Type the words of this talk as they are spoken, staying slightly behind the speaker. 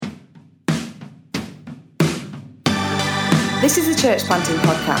This is the Church Planting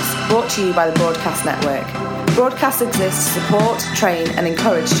Podcast, brought to you by the Broadcast Network. Broadcast exists to support, train and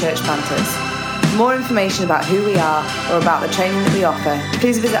encourage church planters. For more information about who we are or about the training that we offer,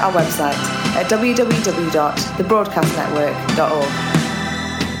 please visit our website at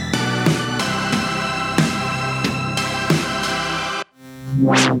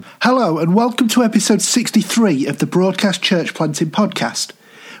www.thebroadcastnetwork.org. Hello and welcome to episode 63 of the Broadcast Church Planting Podcast.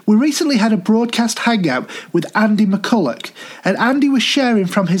 We recently had a broadcast hangout with Andy McCulloch, and Andy was sharing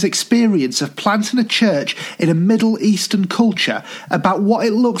from his experience of planting a church in a Middle Eastern culture about what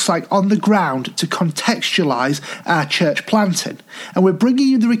it looks like on the ground to contextualise our church planting. And we're bringing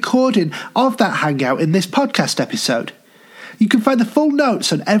you the recording of that hangout in this podcast episode. You can find the full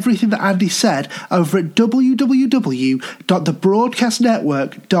notes on everything that Andy said over at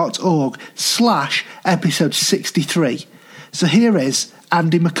www.thebroadcastnetwork.org/episode 63. So here is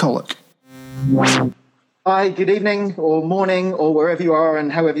Andy McCulloch. Hi, good evening or morning or wherever you are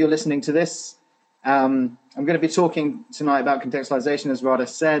and however you're listening to this. I'm going to be talking tonight about contextualization, as Rada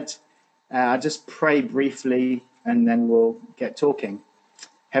said. I'll just pray briefly and then we'll get talking.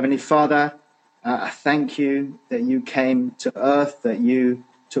 Heavenly Father, I thank you that you came to earth, that you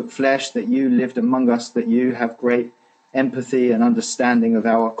took flesh, that you lived among us, that you have great empathy and understanding of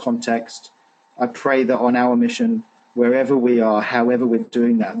our context. I pray that on our mission, wherever we are, however we're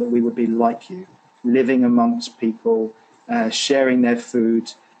doing that we would be like you, living amongst people, sharing their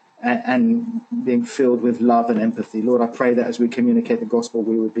food and being filled with love and empathy. Lord, I pray that as we communicate the gospel,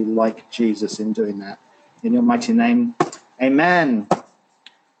 we would be like Jesus in doing that. In your mighty name, amen.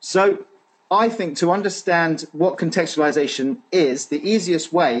 So I think to understand what contextualization is, the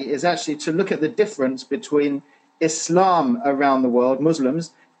easiest way is actually to look at the difference between Islam around the world,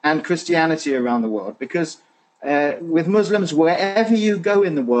 Muslims, and Christianity around the world. Because with Muslims, wherever you go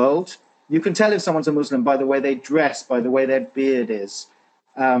in the world, you can tell if someone's a Muslim by the way they dress, by the way their beard is.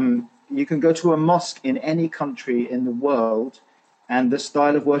 You can go to a mosque in any country in the world, and the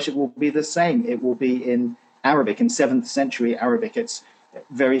style of worship will be the same. It will be in Arabic, in 7th century Arabic. It's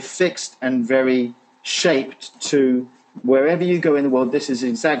very fixed and very shaped to wherever you go in the world. This is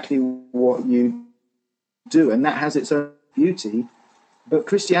exactly what you do, and that has its own beauty. But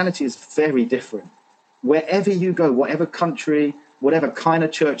Christianity is very different. Wherever you go, whatever country, whatever kind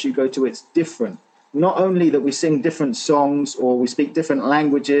of church you go to, it's different. Not only that we sing different songs or we speak different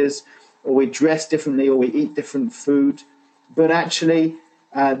languages or we dress differently or we eat different food, but actually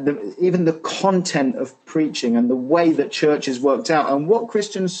even the content of preaching and the way that church is worked out and what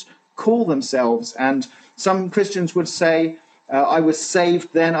Christians call themselves. And some Christians would say, I was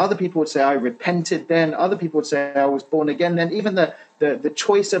saved then. Other people would say, I repented then. Other people would say, I was born again then. Even the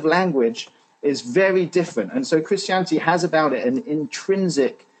choice of language is very different. And so Christianity has about it an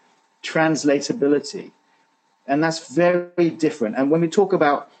intrinsic translatability. And that's very different. And when we talk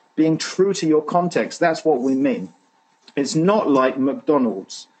about being true to your context, that's what we mean. It's not like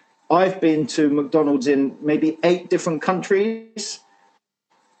McDonald's. I've been to McDonald's in maybe 8 different countries,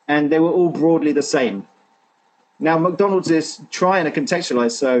 and they were all broadly the same. Now, McDonald's is trying to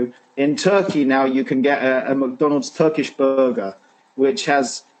contextualize. So in Turkey now, you can get a McDonald's Turkish burger, which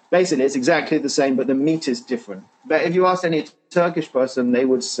has basically, it's exactly the same, but the meat is different. But if you ask any Turkish person, they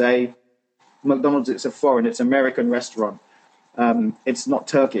would say, McDonald's, it's a foreign, it's an American restaurant. It's not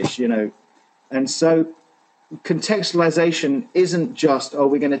Turkish, you know. And so contextualization isn't just,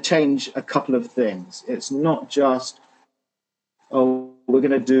 we're going to change a couple of things. It's not just, we're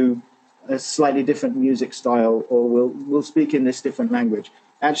going to do a slightly different music style, or we'll speak in this different language.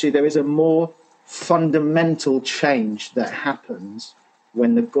 Actually, there is a more fundamental change that happens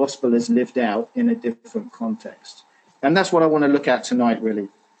when the gospel is lived out in a different context. And that's what I want to look at tonight, really.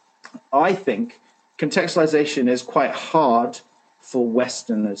 I think contextualization is quite hard for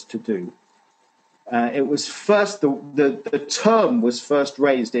Westerners to do. It was first, the term was first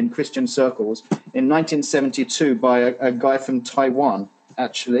raised in Christian circles in 1972 by a guy from Taiwan,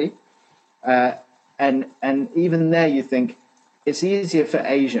 actually. And even there you think it's easier for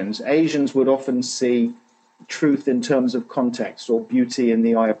Asians. Asians would often see truth in terms of context or beauty in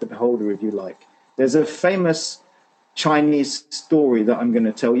the eye of the beholder, if you like. There's a famous Chinese story that I'm going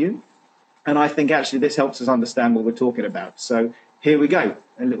to tell you, and I think actually this helps us understand what we're talking about. So here we go,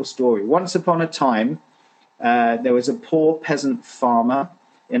 a little story. Once upon a time, there was a poor peasant farmer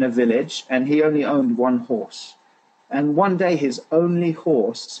in a village, and he only owned one horse. And one day his only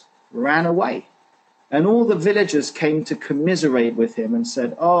horse ran away. And all the villagers came to commiserate with him and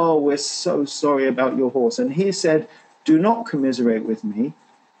said, oh, we're so sorry about your horse. And he said, do not commiserate with me.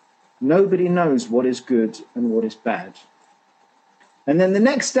 Nobody knows what is good and what is bad. And then the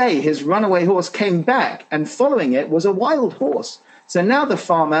next day, his runaway horse came back, and following it was a wild horse. So now the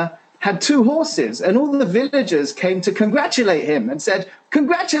farmer had 2 horses, and all the villagers came to congratulate him and said,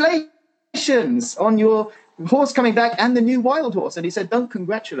 "Congratulations on your horse coming back and the new wild horse." And he said, "Don't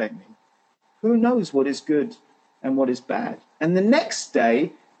congratulate me. Who knows what is good and what is bad?" And the next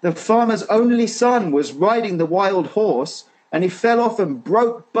day, the farmer's only son was riding the wild horse, and he fell off and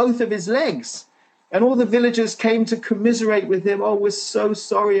broke both of his legs. And all the villagers came to commiserate with him. "Oh, we're so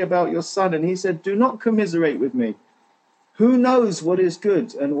sorry about your son." And he said, "Do not commiserate with me. Who knows what is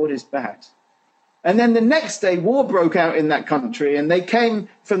good and what is bad?" And then the next day, war broke out in that country, and they came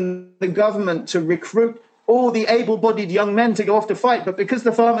from the government to recruit all the able-bodied young men to go off to fight. But because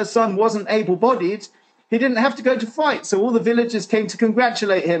the farmer's son wasn't able-bodied, he didn't have to go to fight. So all the villagers came to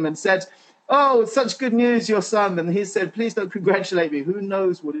congratulate him and said, "Oh, it's such good news, your son." And he said, "Please don't congratulate me. Who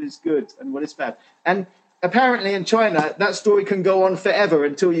knows what is good and what is bad?" And apparently in China, that story can go on forever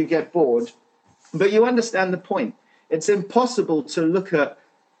until you get bored. But you understand the point. It's impossible to look at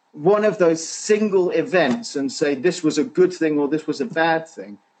one of those single events and say this was a good thing or this was a bad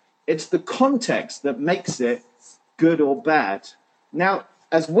thing. It's the context that makes it good or bad. Now,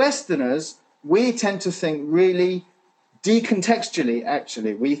 as Westerners, we tend to think really decontextually,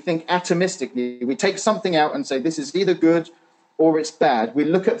 actually. We think atomistically. We take something out and say this is either good or it's bad. We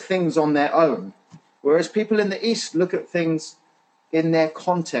look at things on their own. Whereas people in the East look at things in their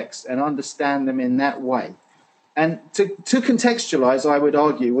context and understand them in that way. And to contextualize, I would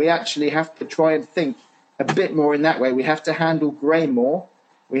argue, we actually have to try and think a bit more in that way. We have to handle grey more.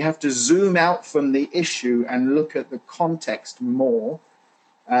 We have to zoom out from the issue and look at the context more.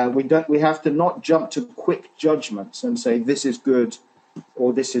 We have to not jump to quick judgments and say this is good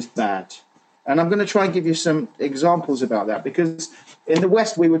or this is bad. And I'm going to try and give you some examples about that, because in the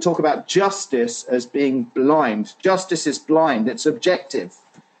West we would talk about justice as being blind. Justice is blind, it's objective.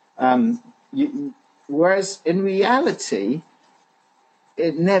 Whereas in reality,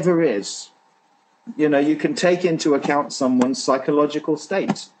 it never is. You know, you can take into account someone's psychological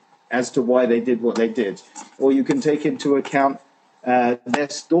state as to why they did what they did, or you can take into account their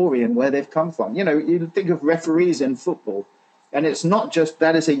story and where they've come from. You know, you think of referees in football, and it's not just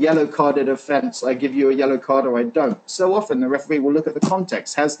that is a yellow carded offence, I give you a yellow card or I don't. So often the referee will look at the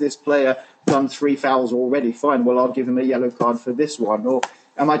context. Has this player done 3 fouls already? Fine, well, I'll give him a yellow card for this one. Or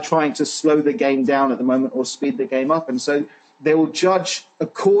am I trying to slow the game down at the moment or speed the game up? And so they will judge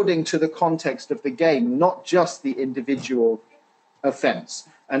according to the context of the game, not just the individual offence.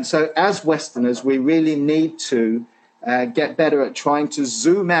 And so as Westerners, we really need to get better at trying to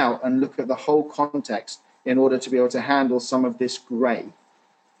zoom out and look at the whole context in order to be able to handle some of this grey.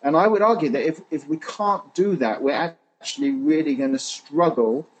 And I would argue that if we can't do that, we're actually really going to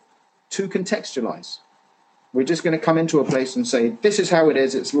struggle to contextualize. We're just going to come into a place and say, this is how it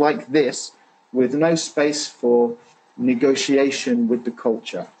is, it's like this, with no space for negotiation with the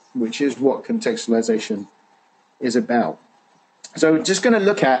culture, which is what contextualization is about. So we're just going to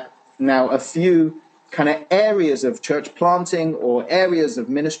look at now a few kind of areas of church planting or areas of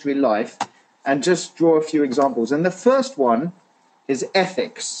ministry life and just draw a few examples. And the first one is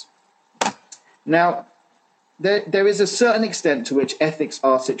ethics. Now, there is a certain extent to which ethics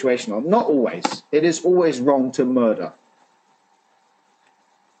are situational. Not always. It is always wrong to murder.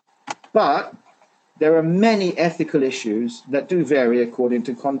 But there are many ethical issues that do vary according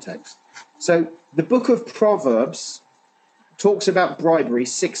to context. So the book of Proverbs talks about bribery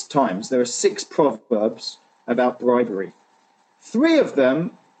 6 times. There are 6 proverbs about bribery. 3 of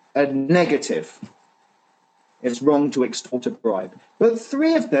them are negative. It's wrong to extort a bribe. But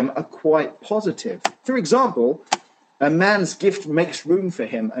 3 of them are quite positive. For example, a man's gift makes room for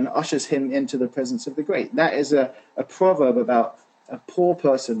him and ushers him into the presence of the great. That is a proverb about a poor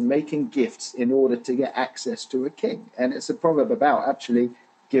person making gifts in order to get access to a king. And it's a proverb about actually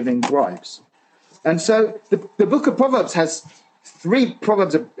giving bribes. And so the book of Proverbs has 3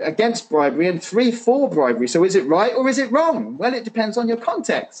 proverbs against bribery and 3 for bribery. So is it right or is it wrong? Well, it depends on your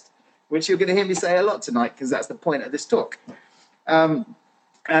context, which you're going to hear me say a lot tonight because that's the point of this talk. And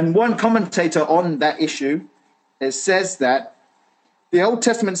one commentator on that issue says that the Old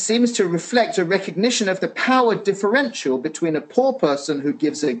Testament seems to reflect a recognition of the power differential between a poor person who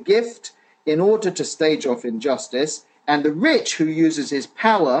gives a gift in order to stave off injustice and the rich who uses his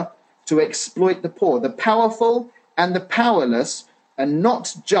power to exploit the poor. The powerful and the powerless are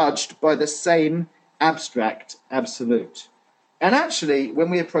not judged by the same abstract absolute. And actually, when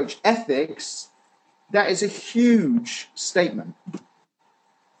we approach ethics, that is a huge statement.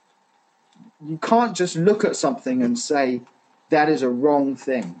 You can't just look at something and say, that is a wrong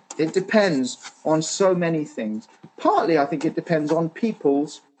thing. It depends on so many things. Partly, I think it depends on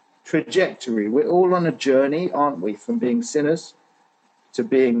people's trajectory. We're all on a journey, aren't we, from being sinners to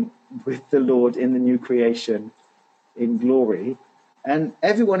being with the Lord in the new creation in glory. And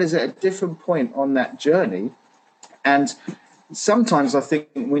everyone is at a different point on that journey. And sometimes I think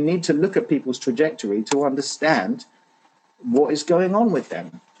we need to look at people's trajectory to understand what is going on with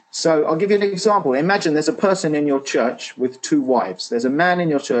them. So I'll give you an example. Imagine there's a person in your church with 2 wives. There's a man in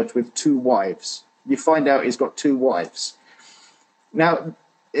your church with 2 wives. You find out he's got 2 wives. Now,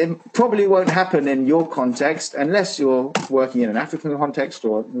 it probably won't happen in your context unless you're working in an African context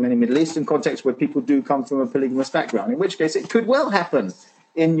or many Middle Eastern contexts where people do come from a polygamous background, in which case it could well happen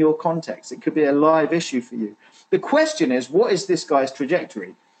in your context. It could be a live issue for you. The question is, what is this guy's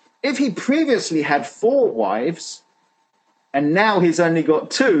trajectory? If he previously had 4 wives and now he's only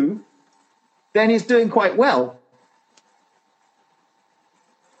got 2, then he's doing quite well.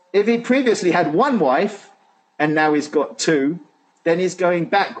 If he previously had 1 wife and now he's got 2, then he's going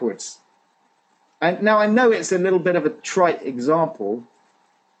backwards. And now I know it's a little bit of a trite example,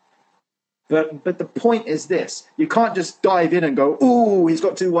 but the point is this. You can't just dive in and go, oh, he's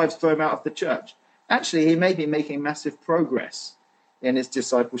got 2 wives, throw him out of the church. Actually, he may be making massive progress in his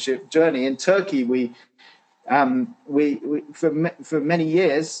discipleship journey. In Turkey, we for many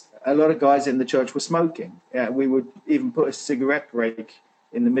years, a lot of guys in the church were smoking. We would even put a cigarette break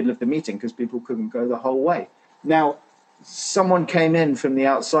in the middle of the meeting because people couldn't go the whole way. Now, someone came in from the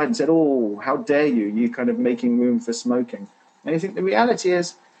outside and said, oh, how dare you kind of making room for smoking. And I think the reality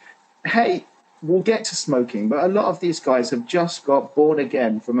is, hey, we'll get to smoking, but a lot of these guys have just got born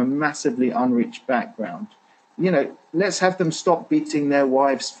again from a massively unreached background. You know, let's have them stop beating their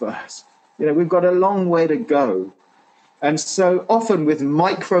wives first. You know, we've got a long way to go. And so often with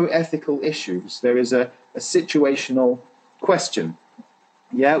micro-ethical issues, there is a situational question.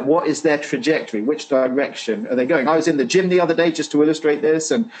 Yeah, what is their trajectory? Which direction are they going? I was in the gym the other day just to illustrate this,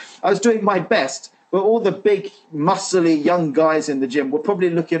 and I was doing my best, but all the big, muscly young guys in the gym were probably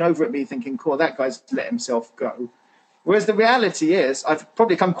looking over at me thinking, cool, that guy's let himself go. Whereas the reality is I've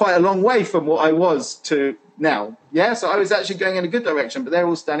probably come quite a long way from what I was to now. Yeah, so I was actually going in a good direction, but they're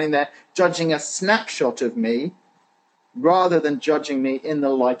all standing there judging a snapshot of me rather than judging me in the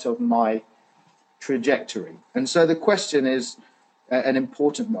light of my trajectory. And so the question is, an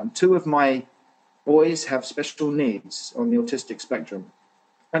important one. 2 of my boys have special needs on the autistic spectrum.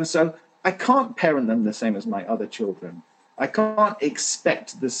 And so I can't parent them the same as my other children. I can't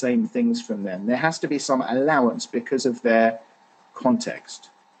expect the same things from them. There has to be some allowance because of their context.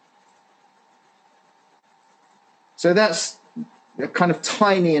 So that's a kind of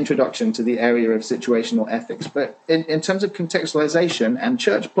tiny introduction to the area of situational ethics. But in terms of contextualization and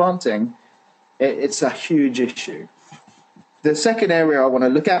church planting, it's a huge issue. The second area I want to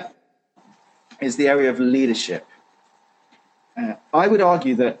look at is the area of leadership. I would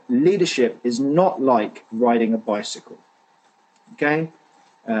argue that leadership is not like riding a bicycle. Okay?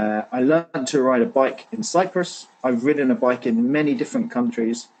 I learned to ride a bike in Cyprus. I've ridden a bike in many different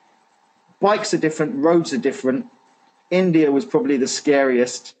countries. Bikes are different, roads are different. India was probably the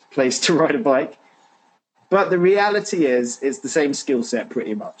scariest place to ride a bike. But the reality is the same skill set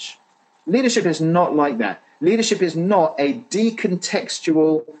pretty much. Leadership is not like that. Leadership is not a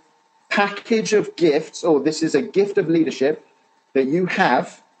decontextual package of gifts. Oh, this is a gift of leadership that you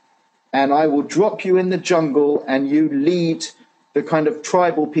have, and I will drop you in the jungle and you lead the kind of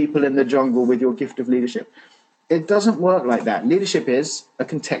tribal people in the jungle with your gift of leadership. It doesn't work like that. Leadership is a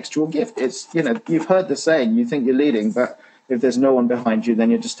contextual gift. It's, you know, you've heard the saying, you think you're leading, but if there's no one behind you, then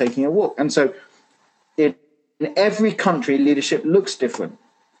you're just taking a walk. And so in every country, leadership looks different.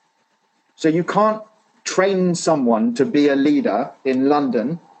 So you can't train someone to be a leader in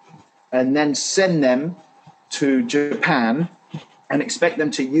London and then send them to Japan and expect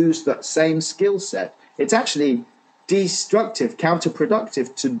them to use that same skill set. It's actually destructive,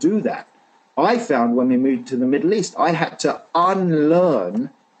 counterproductive to do that. I found when we moved to the Middle East, I had to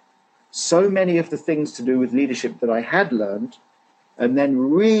unlearn so many of the things to do with leadership that I had learned and then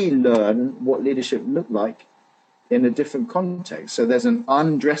relearn what leadership looked like in a different context. So there's an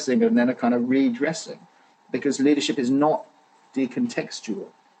undressing and then a kind of redressing, because leadership is not decontextual.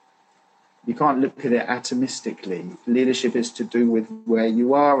 You can't look at it atomistically. Leadership is to do with where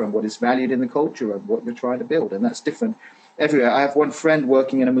you are and what is valued in the culture and what you're trying to build, and that's different everywhere. I have one friend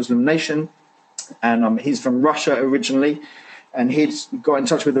working in a Muslim nation, and he's from Russia originally, and he's got in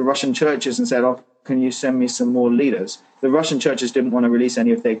touch with the Russian churches and said, oh, can you send me some more leaders? The Russian churches didn't want to release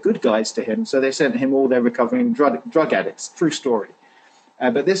any of their good guys to him, so they sent him all their recovering drug addicts. True story.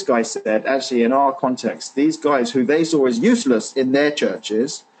 But this guy said, actually, in our context, these guys who they saw as useless in their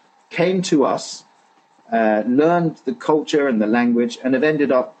churches came to us, learned the culture and the language, and have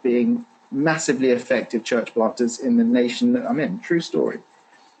ended up being massively effective church planters in the nation that I'm in. True story.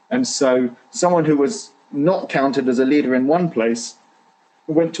 And so someone who was not counted as a leader in one place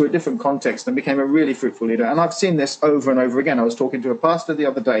went to a different context and became a really fruitful leader. And I've seen this over and over again. I was talking to a pastor the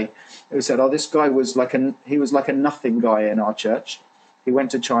other day who said, this guy was like a nothing guy in our church. He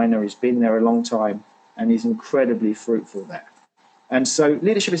went to China, he's been there a long time, and he's incredibly fruitful there. And so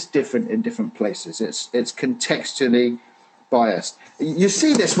leadership is different in different places. It's contextually biased. You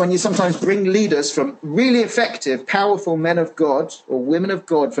see this when you sometimes bring leaders from really effective, powerful men of God or women of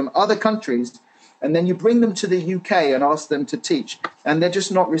God from other countries, and then you bring them to the UK and ask them to teach, and they're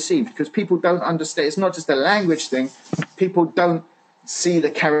just not received because people don't understand. It's not just a language thing. People don't see the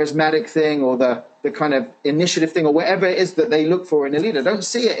charismatic thing or the kind of initiative thing or whatever it is that they look for in a leader. Don't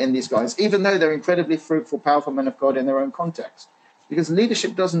see it in these guys, even though they're incredibly fruitful, powerful men of God in their own context, because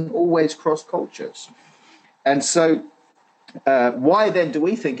leadership doesn't always cross cultures. And so why then do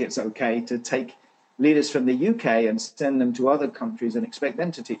we think it's okay to take leaders from the UK and send them to other countries and expect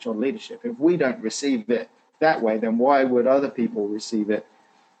them to teach on leadership? If we don't receive it that way, then why would other people receive it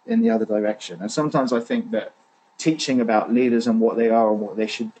in the other direction? And sometimes I think that teaching about leaders and what they are and what they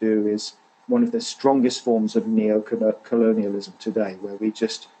should do is one of the strongest forms of neo-colonialism today, where we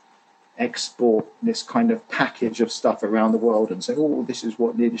just export this kind of package of stuff around the world and say, this is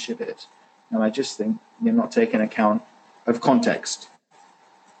what leadership is. And I just think you're not taking account of context.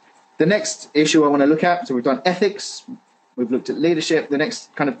 The next issue I want to look at, so we've done ethics, we've looked at leadership. The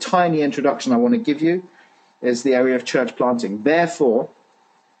next kind of tiny introduction I want to give you is the area of church planting. Therefore,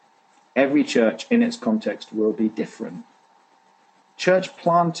 every church in its context will be different. Church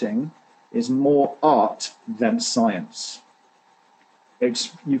planting is more art than science.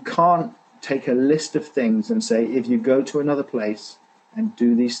 You can't take a list of things and say, if you go to another place and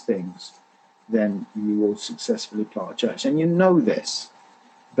do these things, then you will successfully plant a church. And you know this,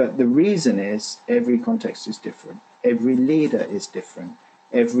 but the reason is every context is different. Every leader is different.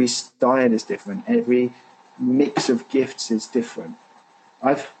 Every style is different. Every mix of gifts is different.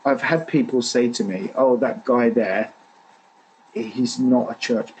 I've had people say to me, that guy there, he's not a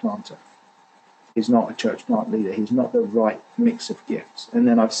church planter. He's not a church plant leader. He's not the right mix of gifts. And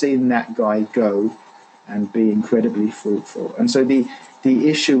then I've seen that guy go and be incredibly fruitful. And so the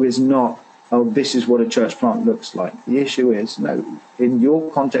issue is not, this is what a church plant looks like. The issue is, no, in your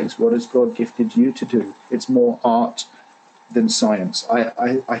context, what has God gifted you to do? It's more art than science.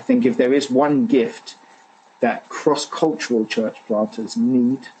 I think if there is one gift that cross-cultural church planters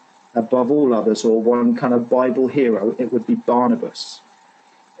need above all others, or one kind of Bible hero, it would be Barnabas.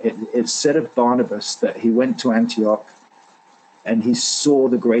 It's said of Barnabas that he went to Antioch and he saw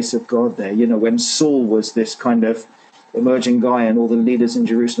the grace of God there. You know, when Saul was this kind of emerging guy and all the leaders in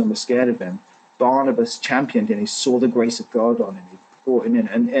Jerusalem were scared of him, Barnabas championed him. He saw the grace of God on him. He brought him in.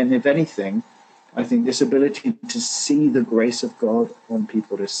 And if anything, I think this ability to see the grace of God on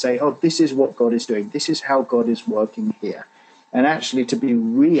people, to say, this is what God is doing. This is how God is working here. And actually to be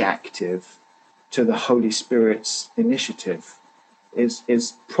reactive to the Holy Spirit's initiative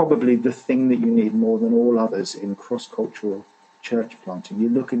is probably the thing that you need more than all others in cross-cultural church planting. You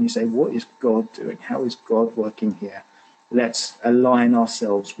look and you say, what is God doing? How is God working here? Let's align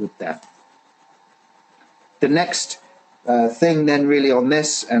ourselves with that. The next thing then really on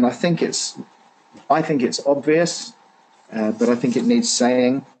this, and I think it's obvious, but I think it needs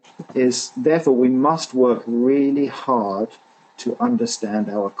saying, is therefore we must work really hard to understand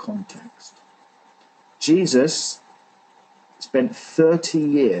our context. Jesus spent 30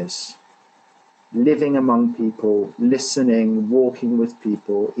 years living among people, listening, walking with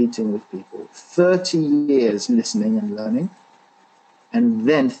people, eating with people. 30 years listening and learning, and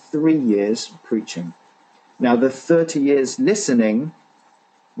then 3 years preaching. Now, the 30 years listening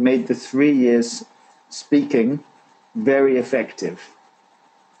made the 3 years speaking very effective.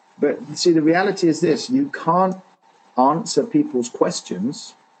 But see, the reality is this: you can't answer people's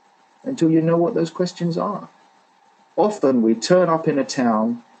questions until you know what those questions are. Often we turn up in a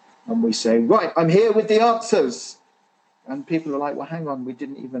town and we say, right, I'm here with the answers. And people are like, well, hang on, we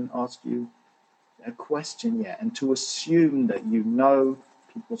didn't even ask you a question yet. And to assume that you know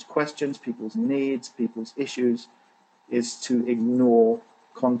people's questions, people's needs, people's issues is to ignore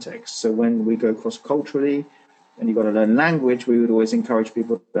context. So when we go cross-culturally and you've got to learn language, we would always encourage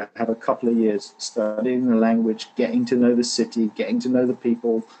people to have a couple of years studying the language, getting to know the city, getting to know the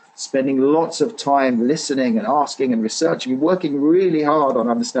people, spending lots of time listening and asking and researching, working really hard on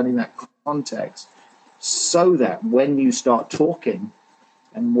understanding that context, so that when you start talking,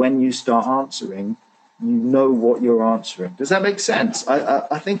 And when you start answering, you know what you're answering. Does that make sense?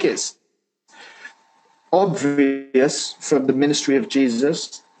 I think it's obvious from the ministry of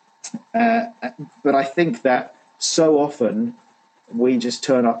Jesus, but I think that so often we just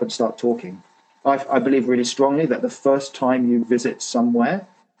turn up and start talking. I believe really strongly that the first time you visit somewhere,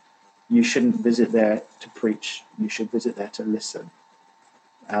 you shouldn't visit there to preach. You should visit there to listen.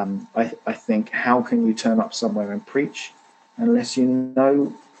 I think, how can you turn up somewhere and preach unless you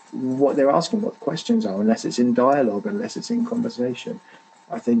know what they're asking, what the questions are, unless it's in dialogue, unless it's in conversation?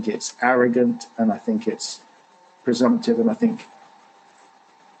 I think it's arrogant, and I think it's presumptive, and I think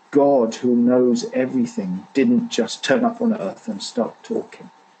God, who knows everything, didn't just turn up on earth and start talking.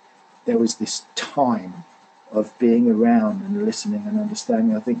 There was this time of being around and listening and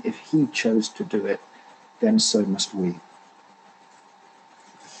understanding. I think if he chose to do it, then so must we.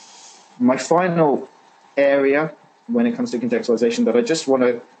 My final area when it comes to contextualization that I just want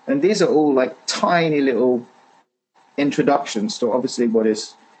to, and these are all like tiny little introductions to obviously what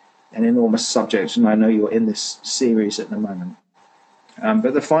is an enormous subject, and I know you're in this series at the moment.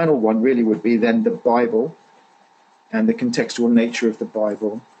 But the final one really would be then the Bible and the contextual nature of the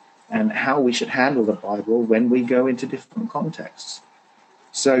Bible and how we should handle the Bible when we go into different contexts.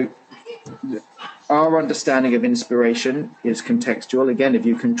 So our understanding of inspiration is contextual. Again, if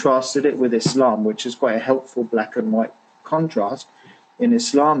you contrasted it with Islam, which is quite a helpful black and white contrast, in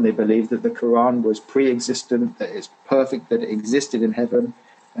Islam they believe that the Quran was pre-existent, that it's perfect, that it existed in heaven,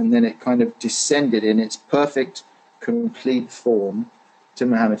 and then it kind of descended in its perfect, complete form to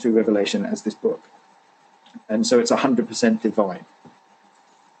Muhammad through revelation as this book. And so it's 100% divine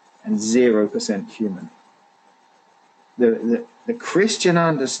and 0% human. The Christian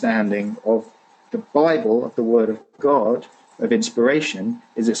understanding of the Bible, of the Word of God, of inspiration,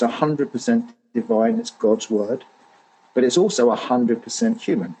 is it's 100% divine, it's God's word, but it's also 100%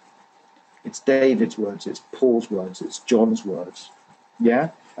 human. It's David's words, it's Paul's words, it's John's words.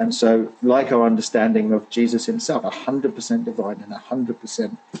 Yeah? And so, like our understanding of Jesus himself, 100% divine and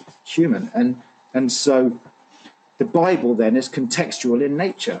 100% human. And so the Bible then is contextual in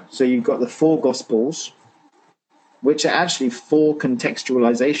nature. So you've got the 4 Gospels, which are actually 4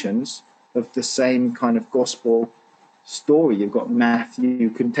 contextualizations of the same kind of gospel story. You've got Matthew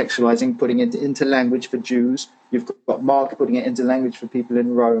contextualizing, putting it into language for Jews. You've got Mark putting it into language for people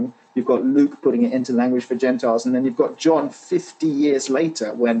in Rome. You've got Luke putting it into language for Gentiles. And then you've got John 50 years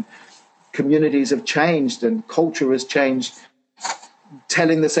later, when communities have changed and culture has changed,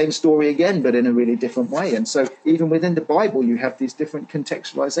 telling the same story again, but in a really different way. And so even within the Bible, you have these different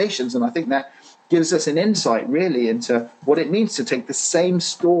contextualizations. And I think that gives us an insight really into what it means to take the same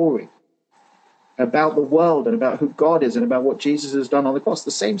story about the world and about who God is and about what Jesus has done on the cross,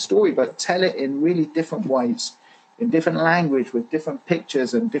 the same story, but tell it in really different ways, in different language, with different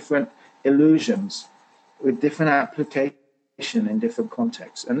pictures and different illusions, with different application in different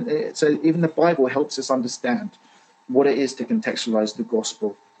contexts. And so even the Bible helps us understand what it is to contextualize the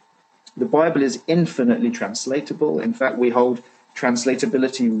gospel. The Bible is infinitely translatable. In fact, we hold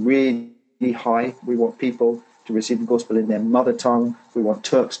translatability really high. We want people to receive the gospel in their mother tongue. We want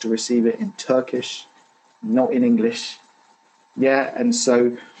Turks to receive it in Turkish, not in English. Yeah, and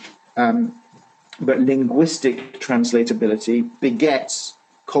so, but linguistic translatability begets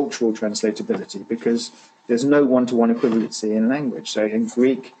cultural translatability because there's no one-to-one equivalency in language. So in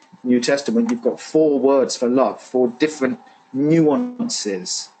Greek, New Testament, you've got 4 words for love, 4 different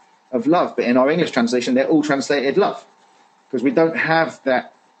nuances of love. But in our English translation, they're all translated love because we don't have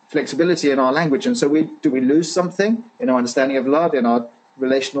that flexibility in our language. And so do we lose something in our understanding of love, in our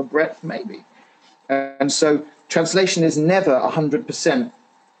relational breadth? Maybe. And so translation is never 100%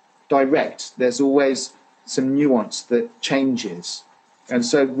 direct. There's always some nuance that changes. And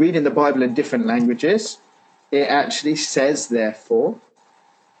so reading the Bible in different languages, it actually says, therefore,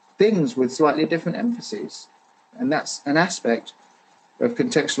 things with slightly different emphases. And that's an aspect of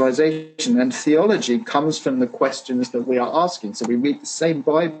contextualization. And theology comes from the questions that we are asking. So we read the same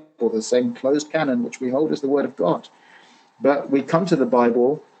Bible, the same closed canon, which we hold as the Word of God. But we come to the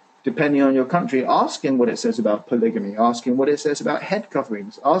Bible, depending on your country, asking what it says about polygamy, asking what it says about head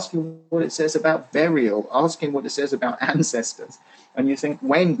coverings, asking what it says about burial, asking what it says about ancestors. And you think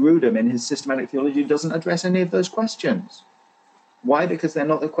Wayne Grudem in his systematic theology doesn't address any of those questions. Why? Because they're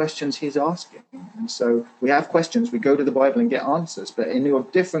not the questions he's asking. And so we have questions, we go to the Bible and get answers, but in your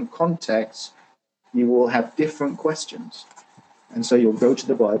different contexts, you will have different questions. And so you'll go to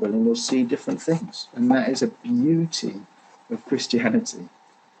the Bible and you'll see different things. And that is a beauty of Christianity.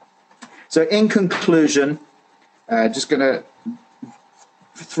 So in conclusion, just going to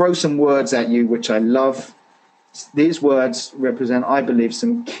throw some words at you, which I love. these words represent, I believe,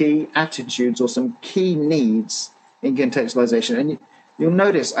 some key attitudes or some key needs in contextualization. And you'll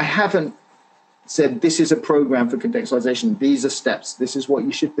notice I haven't said this is a program for contextualization. These are steps. This is what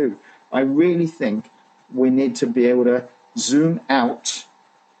you should do. I really think we need to be able to zoom out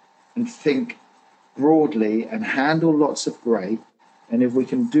and think broadly and handle lots of grey. And if we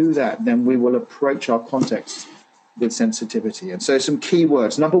can do that, then we will approach our context with sensitivity. And so some key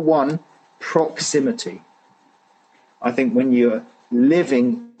words. Number one, proximity. I think when you're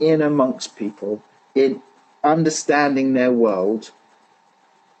living in amongst people, in understanding their world,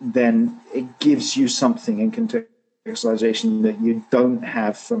 then it gives you something in contextualization that you don't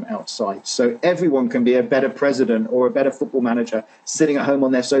have from outside. So everyone can be a better president or a better football manager sitting at home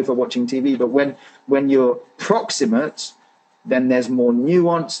on their sofa watching TV. But when you're proximate, then there's more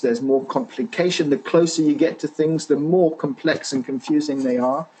nuance, there's more complication. The closer you get to things, the more complex and confusing they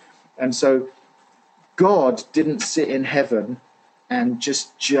are. And so God didn't sit in heaven and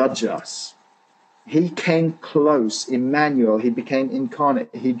just judge us. He came close, Emmanuel. He became incarnate.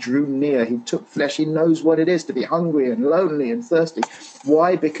 He drew near. He took flesh. He knows what it is to be hungry and lonely and thirsty.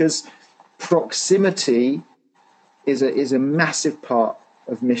 Why? Because proximity is a massive part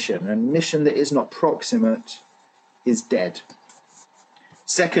of mission. And mission that is not proximate is dead.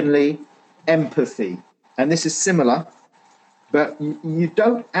 Secondly, empathy. And this is similar, but you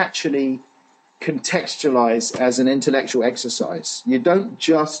don't actually contextualize as an intellectual exercise. You don't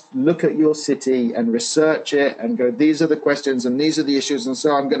just look at your city and research it and go, these are the questions and these are the issues, and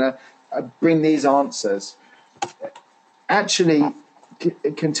so I'm going to bring these answers. Actually,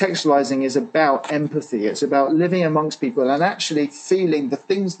 contextualizing is about empathy. It's about living amongst people and actually feeling the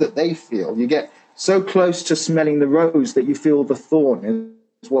things that they feel. You get so close to smelling the rose that you feel the thorn,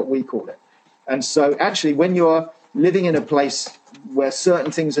 is what we call it. And so actually, when you're living in a place where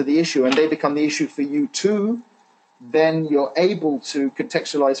certain things are the issue and they become the issue for you too, then you're able to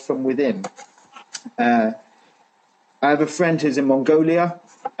contextualize from within. I have a friend who's in Mongolia,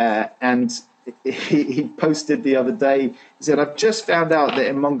 and he posted the other day, he said, I've just found out that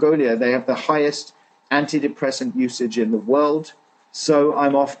in Mongolia they have the highest antidepressant usage in the world, so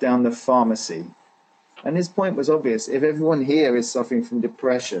I'm off down the pharmacy. And his point was obvious. If everyone here is suffering from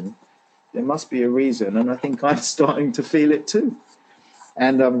depression, there must be a reason, and I think I'm starting to feel it too.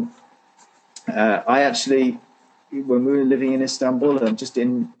 And I actually, when we were living in Istanbul, and just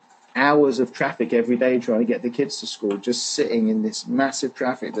in hours of traffic every day trying to get the kids to school, just sitting in this massive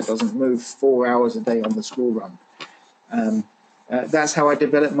traffic that doesn't move 4 hours a day on the school run. That's how I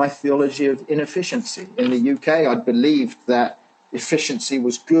developed my theology of inefficiency. In the UK, I believed that efficiency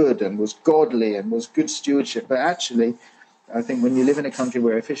was good and was godly and was good stewardship, but actually, I think when you live in a country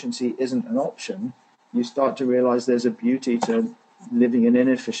where efficiency isn't an option, you start to realize there's a beauty to living an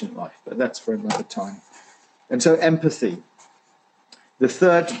inefficient life, but that's for another time. And so empathy. The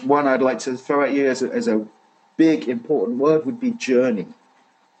third one I'd like to throw at you as a big, important word would be journey.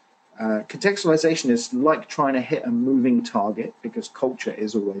 Contextualization is like trying to hit a moving target because culture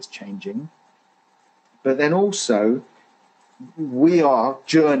is always changing. But then also, we are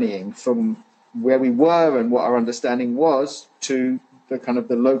journeying from where we were and what our understanding was to the kind of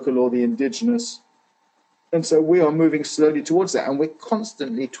the local or the indigenous. And so we are moving slowly towards that, and we're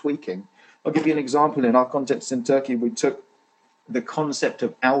constantly tweaking. I'll give you an example. In our context in Turkey, we took the concept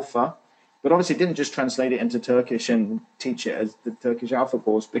of alpha, but obviously didn't just translate it into Turkish and teach it as the Turkish Alpha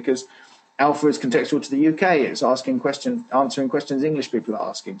course, because alpha is contextual to the UK. It's answering questions English people are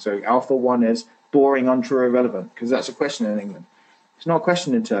asking. So alpha 1 is boring, untrue, irrelevant, because that's a question in England. It's not a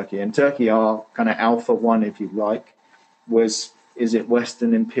question in Turkey. In Turkey, our kind of alpha 1, if you like, was, is it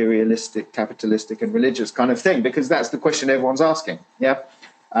Western, imperialistic, capitalistic, and religious kind of thing? Because that's the question everyone's asking. Yeah.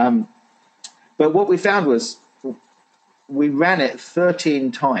 But what we found was we ran it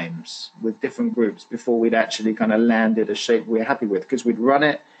 13 times with different groups before we'd actually kind of landed a shape we're happy with, because we'd run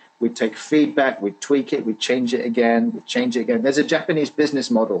it, we'd take feedback, we'd tweak it, we'd change it again, we'd change it again. There's a Japanese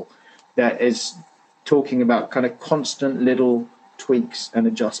business model that is talking about kind of constant little tweaks and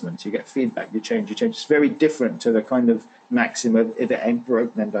adjustments. You get feedback, you change. It's very different to the kind of maxim of if it ain't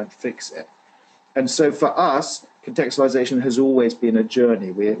broke, then don't fix it. And so for us, contextualization has always been a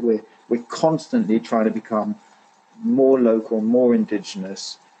journey. We're constantly trying to become more local, more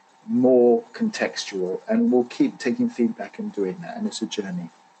indigenous, more contextual, and we'll keep taking feedback and doing that, and it's a journey.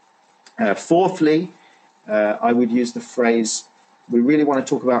 Fourthly, I would use the phrase, we really want to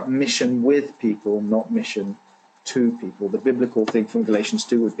talk about mission with people, not mission to people. The biblical thing from Galatians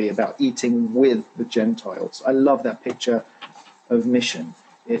 2 would be about eating with the Gentiles. I love that picture of mission.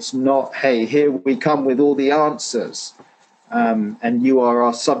 It's not, hey, here we come with all the answers, and you are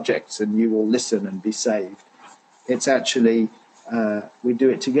our subjects and you will listen and be saved. It's actually, we do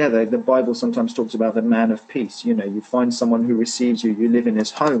it together. The Bible sometimes talks about the man of peace. You know, you find someone who receives you, you live in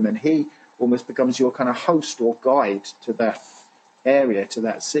his home, and he almost becomes your kind of host or guide to that area, to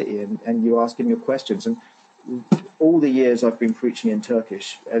that city, and you ask him your questions. And all the years I've been preaching in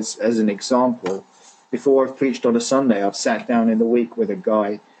Turkish, as an example, before I've preached on a Sunday, I've sat down in the week with a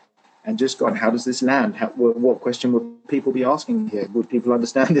guy and just gone, how does this land? What question would people be asking here? Would people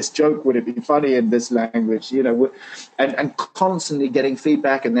understand this joke? Would it be funny in this language? You know, and constantly getting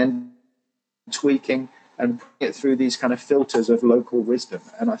feedback and then tweaking and putting it through these kind of filters of local wisdom.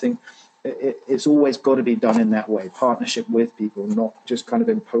 And I think it's always got to be done in that way, partnership with people, not just kind of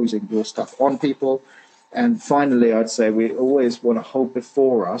imposing your stuff on people. And finally, I'd say we always want to hold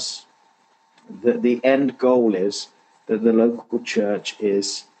before us that the end goal is that the local church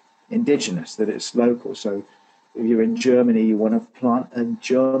is indigenous, that it's local. So if you're in Germany, you want to plant a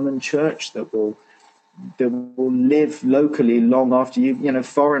German church that will live locally long after you. You know,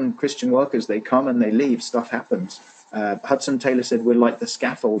 foreign Christian workers, they come and they leave, stuff happens. Hudson Taylor said we're like the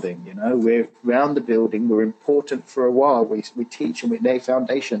scaffolding, you know, we're around the building, we're important for a while, we teach and we lay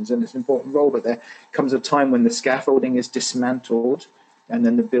foundations, and it's an important role, but there comes a time when the scaffolding is dismantled and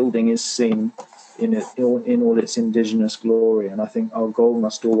then the building is seen in all its indigenous glory. And I think our goal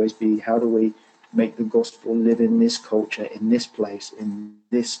must always be, how do we make the gospel live in this culture, in this place, in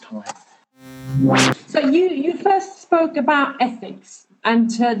this time? So you first spoke about ethics, and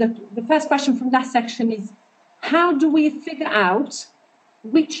the first question from that section is, how do we figure out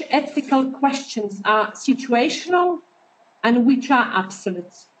which ethical questions are situational and which are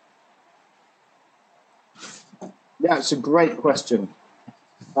absolute? Yeah, it's a great question.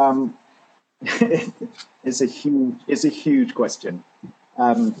 It's a huge question.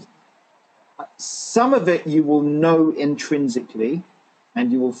 Some of it you will know intrinsically,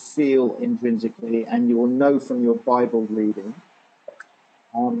 and you will feel intrinsically, and you will know from your Bible reading.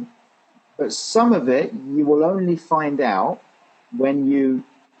 But some of it you will only find out when you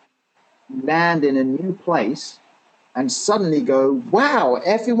land in a new place and suddenly go, wow,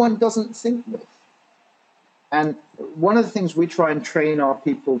 everyone doesn't think this. And one of the things we try and train our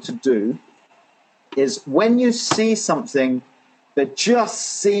people to do is, when you see something that just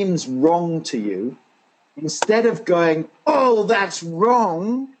seems wrong to you, instead of going, oh, that's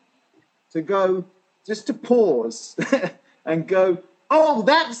wrong, to go, just to pause and go, oh,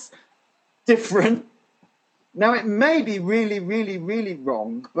 that's different. Now, it may be really, really, really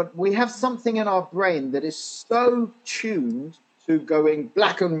wrong, but we have something in our brain that is so tuned to going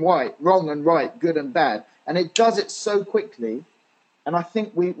black and white, wrong and right, good and bad, and it does it so quickly. And I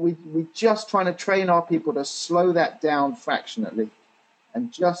think we just trying to train our people to slow that down fractionally,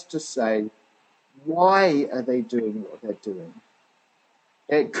 and just to say, why are they doing what they're doing?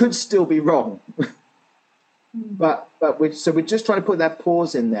 It could still be wrong. But we're just trying to put that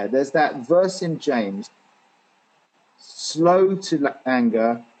pause in there. There's that verse in James, slow to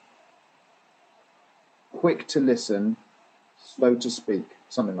anger, quick to listen, slow to speak,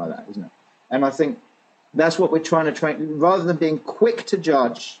 something like that, isn't it? And I think that's what we're trying to train, rather than being quick to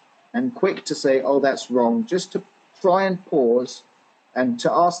judge and quick to say, oh, that's wrong, just to try and pause and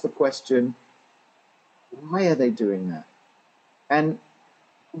to ask the question, why are they doing that? And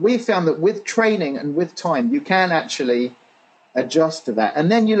we found that with training and with time, you can actually adjust to that. And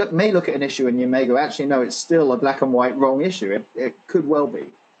then you may look at an issue and you may go, actually, no, it's still a black and white wrong issue. It could well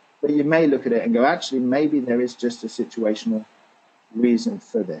be. But you may look at it and go, actually, maybe there is just a situational reason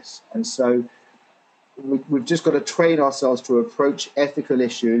for this. And so we've just got to train ourselves to approach ethical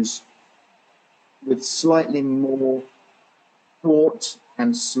issues with slightly more thought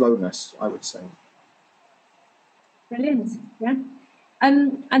and slowness, I would say. Brilliant, yeah.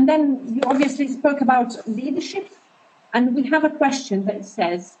 And then you obviously spoke about leadership, and we have a question that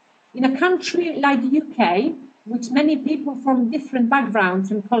says, in a country like the UK, with many people from different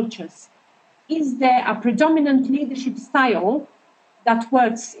backgrounds and cultures, is there a predominant leadership style that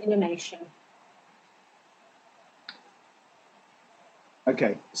works in a nation?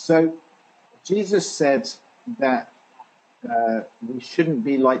 Okay, so Jesus said that we shouldn't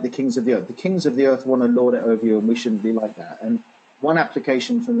be like the kings of the earth. The kings of the earth want to lord it over you, and we shouldn't be like that. And one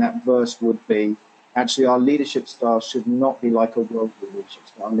application from that verse would be, actually, our leadership style should not be like a worldly leadership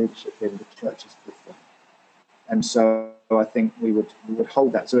style. Our leadership in the church is different. And so I think we would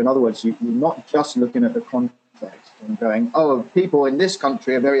hold that. So in other words, you're not just looking at the context and going, oh, people in this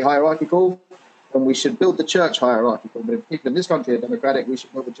country are very hierarchical, and we should build the church hierarchical. But if people in this country are democratic, we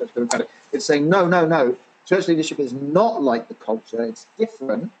should build the church democratic. It's saying, no. Church leadership is not like the culture. It's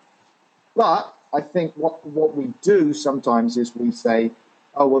different. But I think what we do sometimes is we say,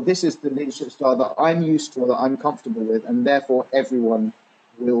 oh, well, this is the leadership style that I'm used to or that I'm comfortable with, and therefore everyone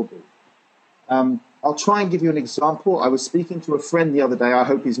will be. I'll try and give you an example. I was speaking to a friend the other day. I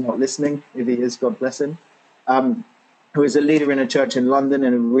hope he's not listening. If he is, God bless him. Who is a leader in a church in London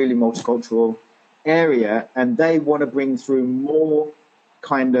in a really multicultural area, and they want to bring through more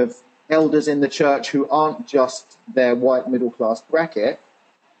kind of elders in the church who aren't just their white middle class bracket,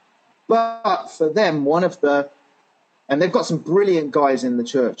 but for them, and they've got some brilliant guys in the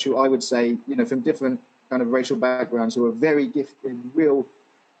church who I would say, from different kind of racial backgrounds, who are very gifted, real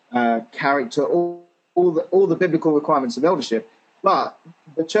character, all the biblical requirements of eldership. But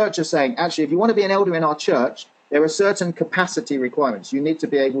the church is saying, actually, if you want to be an elder in our church, there are certain capacity requirements. You need to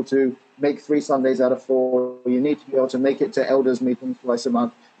be able to make 3 Sundays out of 4. You need to be able to make it to elders meetings twice a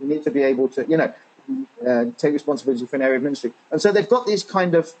month. You need to be able to, take responsibility for an area of ministry. And so they've got these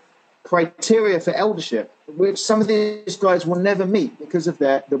kind of criteria for eldership, which some of these guys will never meet because of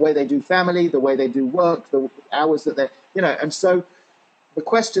the way they do family, the way they do work, the hours that and so the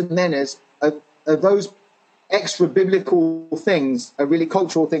question then is, are those extra biblical things a really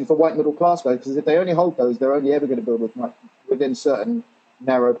cultural thing for white middle class guys? Because if they only hold those, they're only ever going to build within certain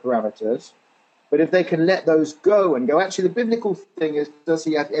narrow parameters. But if they can let those go and go, actually, the biblical thing is, does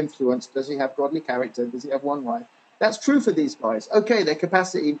he have influence? Does he have godly character? Does he have one wife? That's true for these guys. Okay, their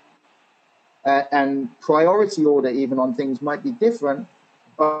capacity and priority order even on things might be different.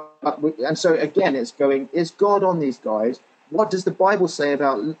 And so, again, it's going, is God on these guys? What does the Bible say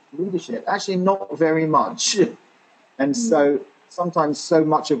about leadership? Actually, not very much. And so sometimes so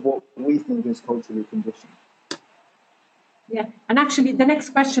much of what we think is culturally conditioned. Yeah, and actually the next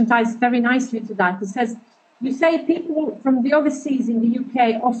question ties very nicely to that. It says, you say people from the overseas in the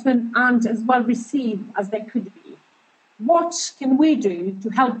UK often aren't as well received as they could be. What can we do to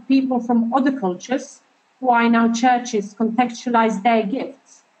help people from other cultures who are in our churches contextualize their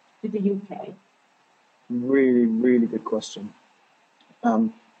gifts to the UK? Really, really good question.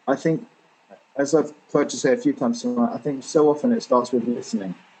 I think, as I've tried to say a few times tonight, I think so often it starts with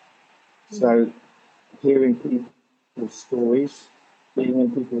listening. So hearing people's stories, being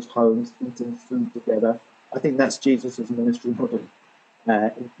in people's homes, eating food together. I think that's Jesus' ministry model.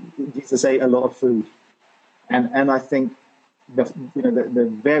 Jesus ate a lot of food. And I think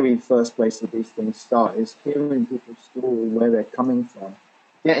the very first place that these things start is hearing people's story, where they're coming from,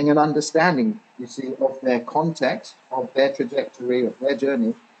 getting an understanding, you see, of their context, of their trajectory, of their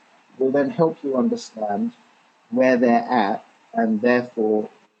journey, will then help you understand where they're at and therefore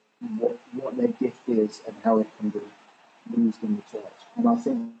what their gift is and how it can be used in the church. And I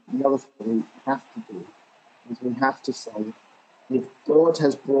think the other thing we have to do is we have to say, if God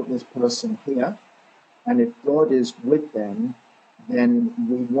has brought this person here, and if God is with them, then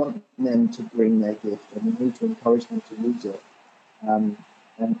we want them to bring their gift, and we need to encourage them to use it, and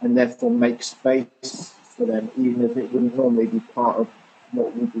therefore make space for them, even if it wouldn't normally be part of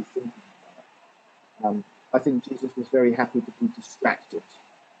what we'd be thinking about. I think Jesus was very happy to be distracted.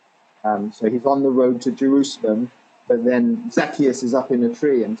 So he's on the road to Jerusalem, but then Zacchaeus is up in a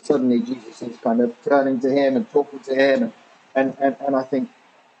tree, and suddenly Jesus is kind of turning to him and talking to him. And I think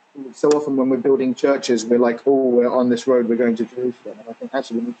so often when we're building churches, we're like, oh, we're on this road, we're going to Jerusalem. And I think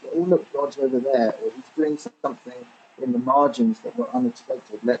actually, oh, look, God's over there, or he's doing something in the margins that were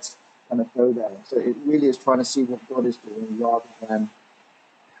unexpected. Let's kind of go there. So it really is trying to see what God is doing rather than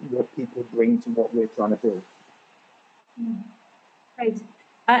what people bring to what we're trying to build. Great.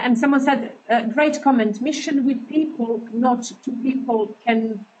 And someone said, great comment, mission with people, not to people.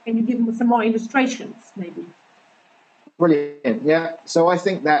 Can you give them some more illustrations, maybe? Brilliant. Yeah. So I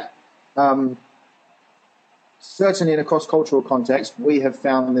think that certainly in a cross-cultural context, we have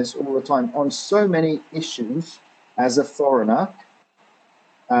found this all the time on so many issues as a foreigner.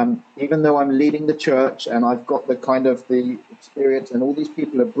 Even though I'm leading the church and I've got the kind of the experience, and all these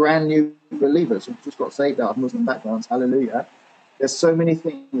people are brand new believers who've just got saved out of Muslim backgrounds, hallelujah. There's so many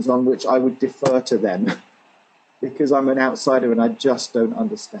things on which I would defer to them because I'm an outsider and I just don't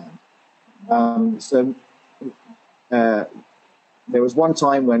understand. There was one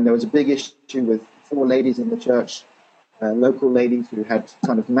time when there was a big issue with 4 ladies in the church, local ladies who had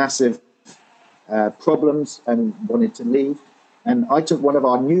kind of massive problems and wanted to leave. And I took one of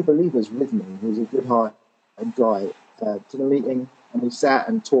our new believers with me, who was a good-hearted guy, to the meeting, and we sat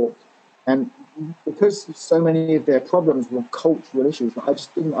and talked. And because so many of their problems were cultural issues that I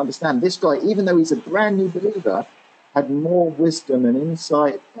just didn't understand, this guy, even though he's a brand new believer, had more wisdom and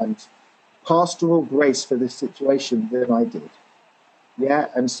insight and pastoral grace for this situation than I did. Yeah,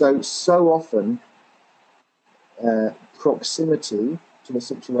 and so often proximity to a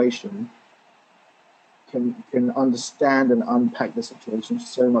situation can understand and unpack the situation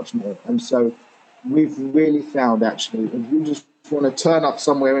so much more. And so we've really found, actually, if you just want to turn up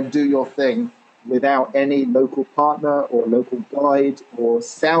somewhere and do your thing without any local partner or local guide or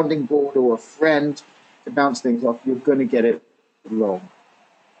sounding board or a friend to bounce things off, you're going to get it wrong.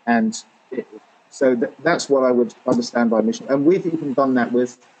 And that's what I would understand by mission. And we've even done that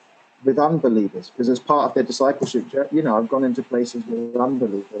with unbelievers, because as part of their discipleship, I've gone into places with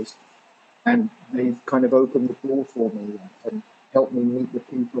unbelievers, and they've kind of opened the door for me and helped me meet the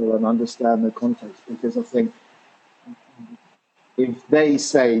people and understand the context. Because I think if they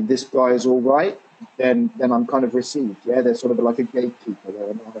say this guy is all right, then I'm kind of received. Yeah, they're sort of like a gatekeeper.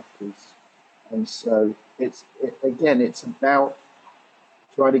 They're a mouthpiece. And so it's about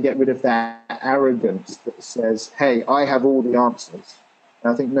trying to get rid of that arrogance that says, hey, I have all the answers.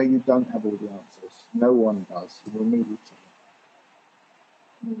 And I think, no, you don't have all the answers. No one does. You'll need each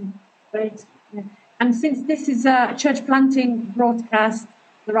other. Great. Yeah. And since this is a church planting broadcast,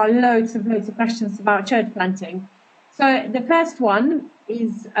 there are loads of questions about church planting. So the first one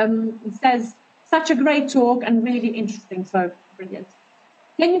is, it says, such a great talk and really interesting. So brilliant.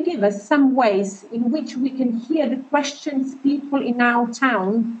 Can you give us some ways in which we can hear the questions people in our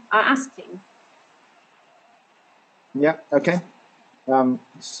town are asking? Yeah, okay.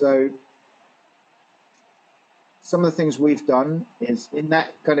 So some of the things we've done is in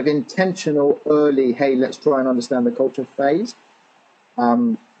that kind of intentional early, hey, let's try and understand the culture phase.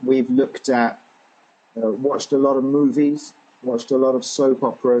 We've looked at, watched a lot of movies, watched a lot of soap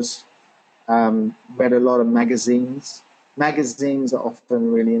operas, read a lot of magazines. Magazines are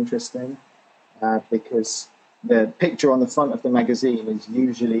often really interesting because the picture on the front of the magazine is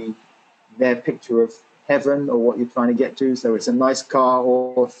usually their picture of heaven or what you're trying to get to. So it's a nice car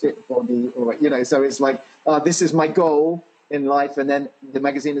or a fit body, or so it's like, this is my goal in life. And then the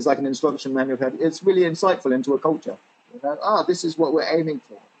magazine is like an instruction manual. It's really insightful into a culture. This is what we're aiming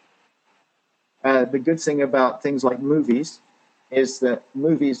for. The good thing about things like movies is that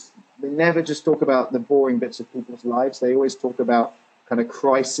movies, they never just talk about the boring bits of people's lives. They always talk about kind of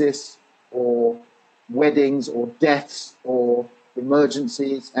crisis or weddings or deaths or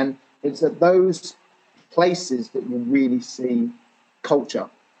emergencies. And it's at those places that you really see culture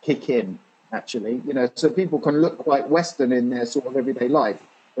kick in, actually. So people can look quite Western in their sort of everyday life,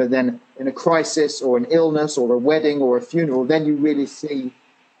 but then in a crisis or an illness or a wedding or a funeral, then you really see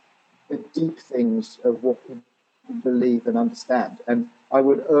the deep things of what people believe and understand. And I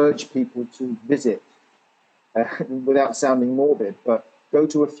would urge people to visit, without sounding morbid, but go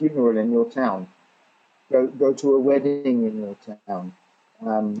to a funeral in your town, go to a wedding in your town,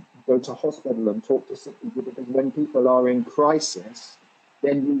 go to hospital and talk to sick people, because when people are in crisis,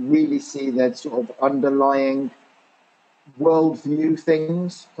 then you really see that sort of underlying worldview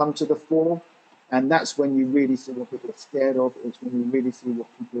things come to the fore. And that's when you really see what people are scared of. It's when you really see what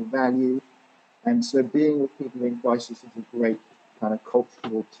people value. And so being with people in crisis is a great kind of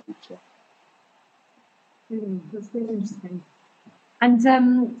cultural teacher. That's really interesting.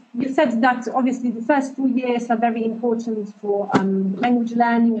 And you said that obviously the first 2 years are very important for language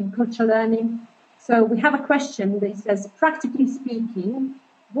learning and culture learning. So we have a question that says, practically speaking,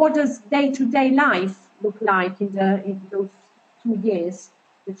 what does day-to-day life look like in those 2 years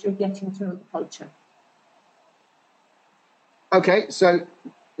that you're getting to know the culture? Okay, so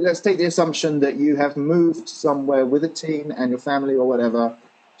let's take the assumption that you have moved somewhere with a team and your family or whatever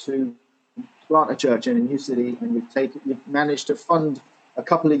to plant a church in a new city, and you've managed to fund a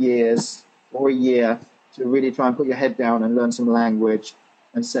couple of years or a year to really try and put your head down and learn some language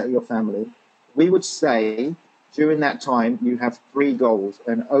and settle your family. We would say during that time you have 3 goals,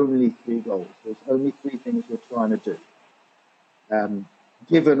 and only 3 goals. There's only 3 things you're trying to do,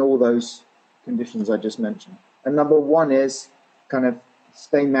 given all those conditions I just mentioned. And number 1 is kind of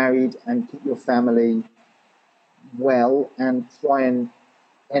stay married and keep your family well, and try and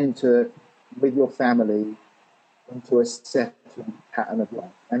enter with your family into a settled pattern of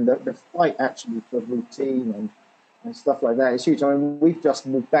life. And the fight actually for routine and stuff like that is huge. I mean, we've just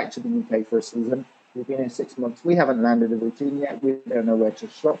moved back to the UK for a season. We've been here 6 months. We haven't landed a routine yet. We don't know where to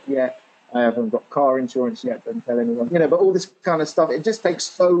shop yet. I haven't got car insurance yet. Don't tell anyone. But all this kind of stuff, it just takes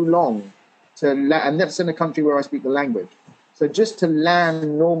so long to land. And that's in a country where I speak the language. So just to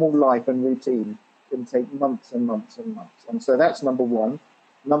land normal life and routine can take months and months and months. And so that's number 1.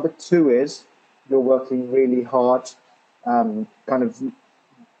 Number 2 is you're working really hard, kind of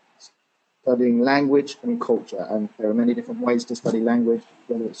studying language and culture. And there are many different ways to study language,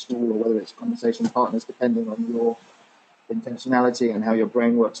 whether it's school or whether it's conversation partners, depending on your intentionality and how your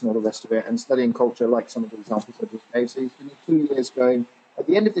brain works and all the rest of it. And studying culture, like some of the examples I just gave. So you spend 2 years going, at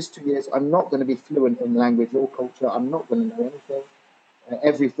the end of this 2 years, I'm not going to be fluent in language or culture. I'm not going to know anything,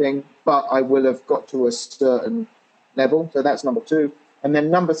 everything, but I will have got to a certain level. So that's number 2. And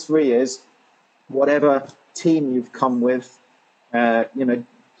then number 3 is whatever team you've come with,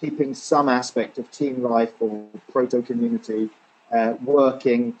 keeping some aspect of team life or proto-community,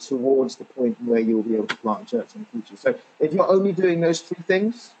 working towards the point where you'll be able to plant a church in the future. So if you're only doing those 3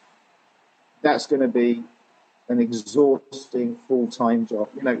 things, that's going to be an exhausting full-time job.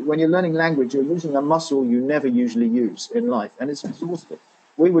 When you're learning language, you're using a muscle you never usually use in life, and it's exhausting.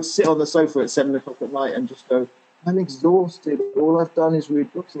 We would sit on the sofa at 7 o'clock at night and just go, I'm exhausted. All I've done is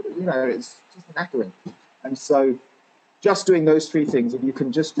read books. It's just knackering. And so just doing those 3 things, if you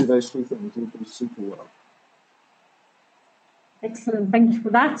can just do those 3 things, you'll do super well. Excellent. Thank you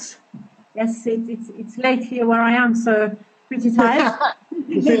for that. Yes, it's late here where I am, so pretty tired.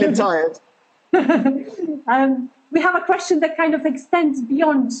 You're feeling tired? We have a question that kind of extends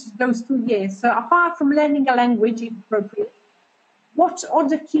beyond those 2 years. So apart from learning a language, if appropriate, what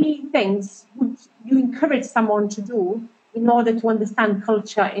other key things would you encourage someone to do in order to understand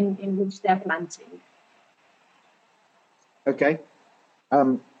culture in which they're planting? Okay.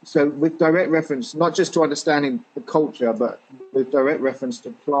 So with direct reference, not just to understanding the culture, but with direct reference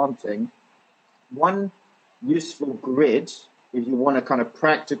to planting, one useful grid, if you want a kind of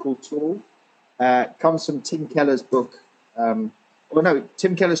practical tool, comes from Tim Keller's book.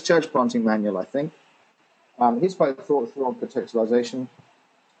 Tim Keller's Church Planting Manual, I think. He's quite thought through on contextualization.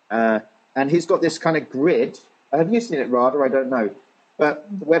 And he's got this kind of grid. Have you seen it, Radha? I don't know. But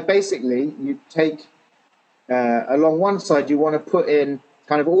where basically you take, along one side, you want to put in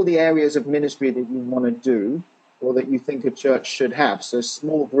kind of all the areas of ministry that you want to do or that you think a church should have. So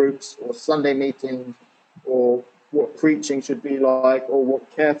small groups or Sunday meetings or what preaching should be like or what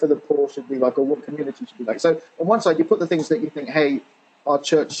care for the poor should be like or what community should be like. So on one side, you put the things that you think, hey, our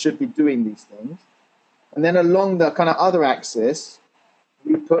church should be doing these things. And then along the kind of other axis,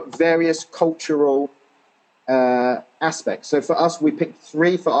 you put various cultural aspects. So for us, we picked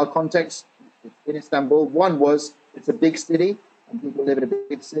 3 for our context in Istanbul. One was it's a big city and people live in a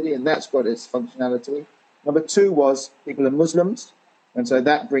big city and that's got its functionality. Number 2 was people are Muslims. And so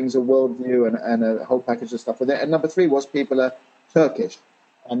that brings a worldview and a whole package of stuff with it. And number 3 was people are Turkish.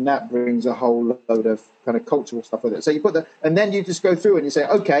 And that brings a whole load of kind of cultural stuff with it. So you put and then you just go through and you say,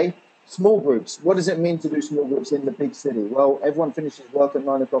 okay, small groups. What does it mean to do small groups in the big city? Well, everyone finishes work at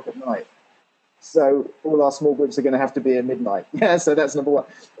 9 o'clock at night. So all our small groups are going to have to be at midnight. Yeah, so that's number 1.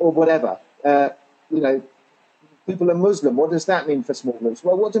 Or whatever. People are Muslim. What does that mean for small groups?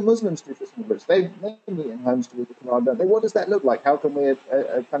 Well, what do Muslims do for small groups? They meet in homes to read the Quran, don't they? What does that look like? How can we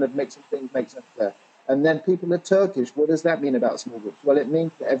kind of make some things make sense there? And then people are Turkish. What does that mean about small groups? Well, it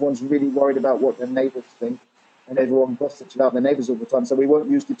means that everyone's really worried about what their neighbours think. And everyone gossips about their neighbours all the time. So we won't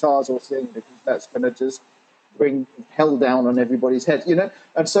use guitars or sing because that's going to just bring hell down on everybody's head,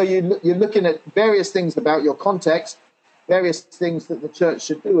 And so you're looking at various things about your context, various things that the church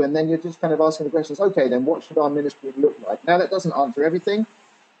should do. And then you're just kind of asking the questions, okay, then what should our ministry look like? Now, that doesn't answer everything,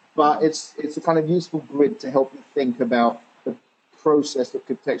 but it's a kind of useful grid to help you think about the process of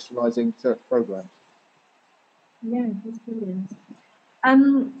contextualizing church programs. Yeah, that's brilliant.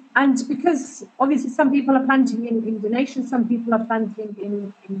 And because obviously some people are planting in donations, some people are planting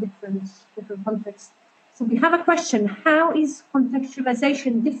in different contexts. So we have a question: how is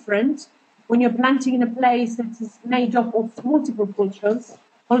contextualization different when you're planting in a place that is made up of multiple cultures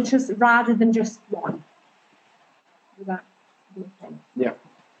rather than just one? Yeah.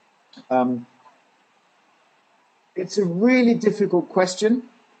 It's a really difficult question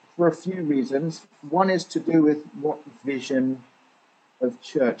for a few reasons. One is to do with what vision of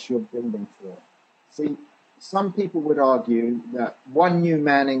church you're building for. See, some people would argue that one new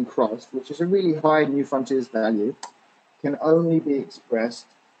man in Christ, which is a really high New Frontiers value, can only be expressed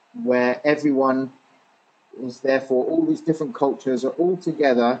where everyone is therefore, all these different cultures are all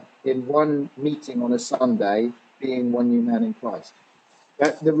together in one meeting on a Sunday, being one new man in Christ.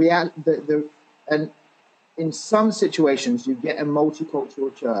 And in some situations, you get a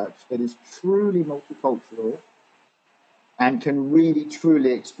multicultural church that is truly multicultural and can really,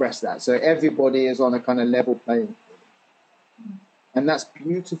 truly express that. So everybody is on a kind of level playing field. And that's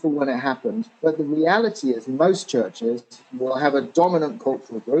beautiful when it happens. But the reality is most churches will have a dominant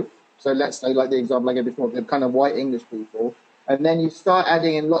cultural group. So let's say, like the example I gave before, the kind of white English people. And then you start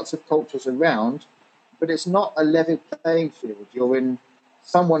adding in lots of cultures around, but it's not a level playing field. You're in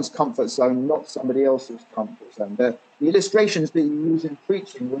someone's comfort zone, not somebody else's comfort zone. The illustrations that you use in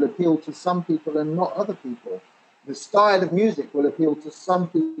preaching will appeal to some people and not other people. The style of music will appeal to some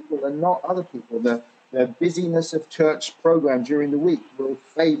people and not other people. The the busyness of church program during the week will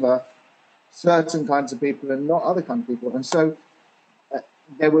favor certain kinds of people and not other kinds of people. And so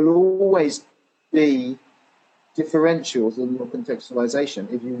there will always be differentials in your contextualization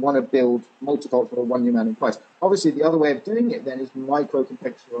if you want to build multicultural one new man in Christ. Obviously, the other way of doing it then is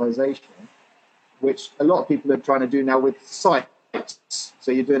micro-contextualization, which a lot of people are trying to do now with sites.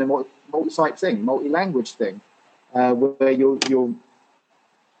 So you're doing a multi-site thing, multi-language thing, where you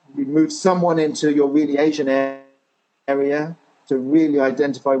move someone into your really Asian area to really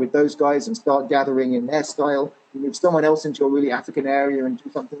identify with those guys and start gathering in their style. You move someone else into your really African area and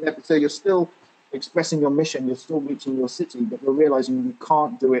do something there. So you're still expressing your mission, you're still reaching your city, but you're realizing you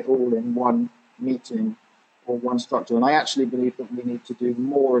can't do it all in one meeting or one structure. And I actually believe that we need to do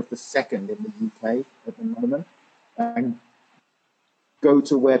more of the second in the UK at the moment and go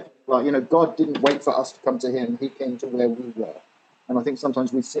to where, God didn't wait for us to come to him, he came to where we were. And I think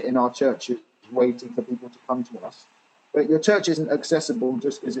sometimes we sit in our churches waiting for people to come to us. But your church isn't accessible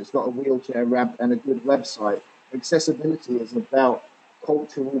just because it's got a wheelchair ramp and a good website. Accessibility is about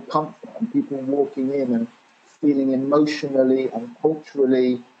cultural comfort and people walking in and feeling emotionally and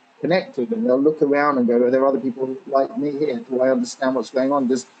culturally connected. And they'll look around and go, are there other people like me here? Do I understand what's going on?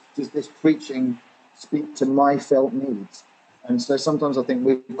 Does this preaching speak to my felt needs? And so sometimes I think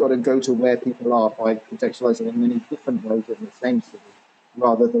we've got to go to where people are by contextualizing in many different ways in the same city,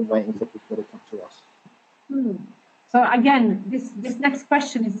 rather than waiting for people to come to us. So again, this next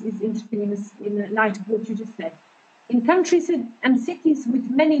question is interesting in light of what you just said. In countries and cities with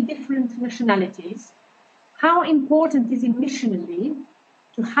many different nationalities, how important is it missionally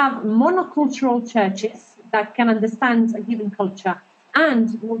to have monocultural churches that can understand a given culture and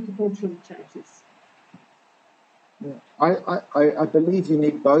multicultural churches? Yeah. I believe you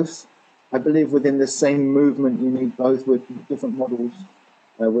need both. I believe within the same movement you need both, with different models.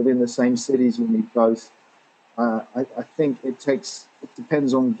 Within the same cities you need both. I think it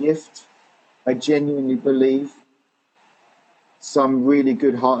depends on gift. I genuinely believe some really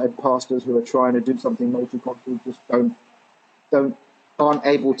good-hearted pastors who are trying to do something multicultural just aren't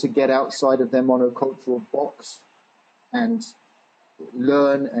able to get outside of their monocultural box and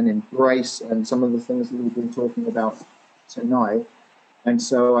learn and embrace and some of the things that we've been talking about tonight. And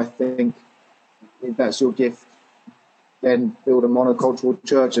so I think if that's your gift, then build a monocultural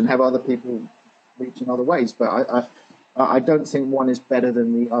church and have other people reach in other ways. But I don't think one is better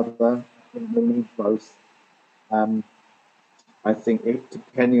than the other. I think we need both. I think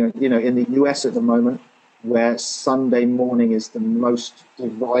depending on, in the US at the moment, where Sunday morning is the most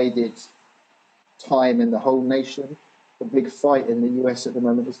divided time in the whole nation, the big fight in the US at the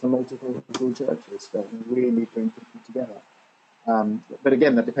moment is the multicultural churches that really bring people together. But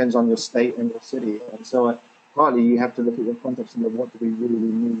again, that depends on your state and your city. And so partly you have to look at your context and go, what do we really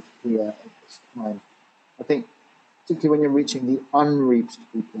need here at this time? I think particularly when you're reaching the unreached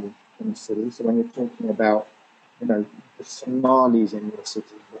people in the city, so when you're talking about, the Somalis in your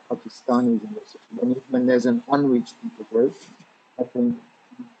city, the Pakistanis in your city, when there's an unreached people group, I think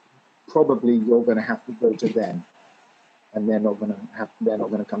probably you're going to have to go to them, and they're not going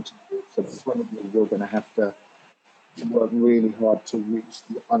to come to you. So probably you're going to have to work really hard to reach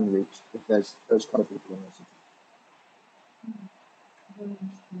the unreached if there's those kind of people in your city.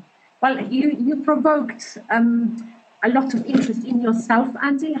 Well, you provoked a lot of interest in yourself,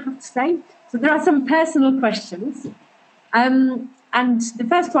 Andy, I have to say. So there are some personal questions. And the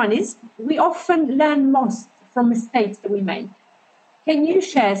first one is, we often learn most from mistakes that we make. Can you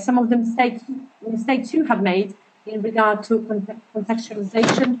share some of the mistakes you have made in regard to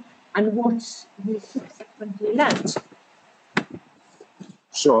contextualization and what you subsequently learned?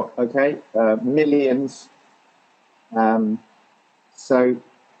 Sure, okay. Millions. So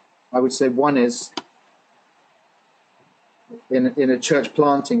I would say one is, in a church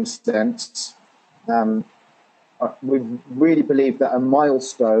planting sense, we really believe that a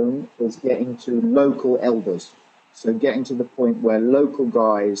milestone is getting to local elders. So getting to the point where local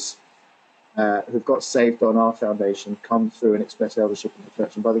guys who've got saved on our foundation come through and express eldership in the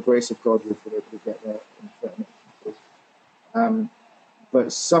church. And by the grace of God, we've been able to get there in certain instances.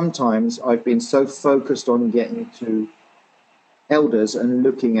 But sometimes I've been so focused on getting to elders and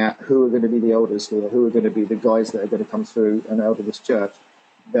looking at who are going to be the elders here, who are going to be the guys that are going to come through and elder this church,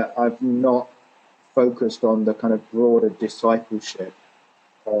 that I've not focused on the kind of broader discipleship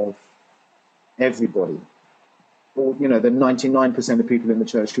of everybody, or the 99% of people in the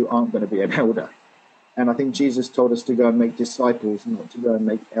church who aren't going to be an elder. And I think Jesus told us to go and make disciples, not to go and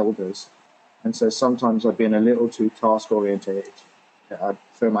make elders. And so sometimes I've been a little too task oriented. I'd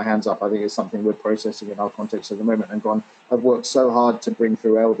throw my hands up. I think it's something we're processing in our context at the moment, and gone, I've worked so hard to bring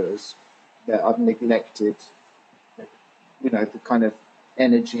through elders that I've neglected, the kind of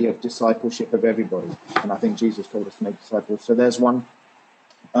energy of discipleship of everybody. And I think Jesus told us to make disciples. So there's one.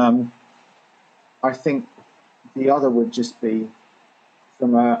 I think the other would just be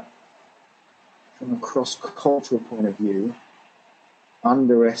from a cross-cultural point of view,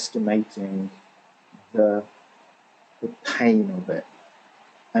 underestimating the pain of it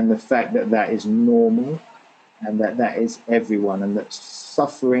and the fact that is normal and that is everyone, and that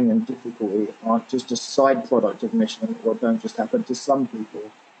suffering and difficulty aren't just a side product of mission or don't just happen to some people,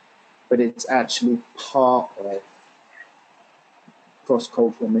 but it's actually part of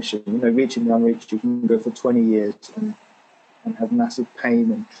cross-cultural mission. Reaching the unreached, you can go for 20 years and have massive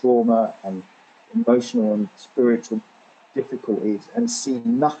pain and trauma and emotional and spiritual difficulties and see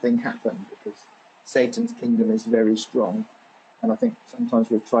nothing happen because Satan's kingdom is very strong. And I think sometimes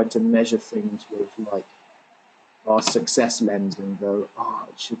we've tried to measure things with like our success lens and go,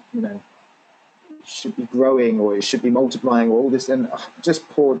 it should be growing or it should be multiplying or all this, and just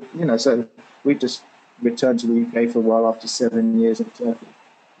poured, so we just returned to the UK for a while after 7 years in Turkey.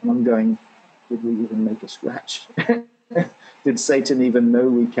 And I'm going, did we even make a scratch? Did Satan even know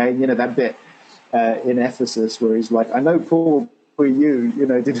we came? That bit in Ephesus where he's like, I know Paul for you,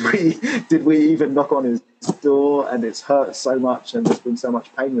 did we even knock on his door, and it's hurt so much and there's been so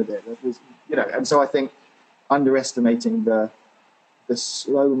much pain with it. It was, and so I think underestimating the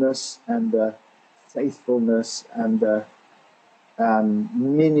slowness and the faithfulness and the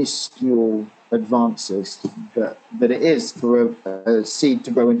minuscule advances that it is for a seed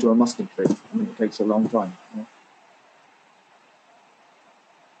to grow into a mustard tree. It takes a long time.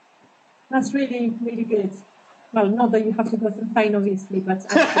 That's really, really good. Well, not that you have to go through pain, obviously, but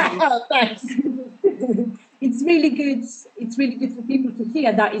actually, thanks. It's really good. It's really good for people to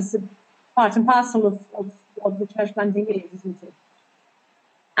hear that is a part and parcel of what the church planting is, isn't it?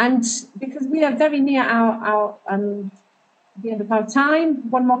 And because we are very near our the end of our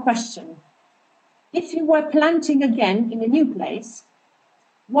time, one more question. If you were planting again in a new place,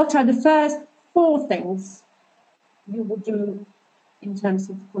 what are the first 4 things you would do in terms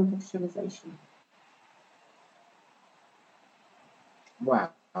of contextualization?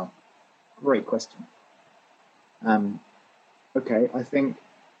 Wow, great question. Okay, I think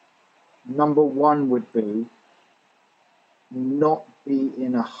number 1 would be not be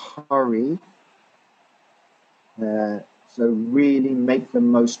in a hurry. So really make the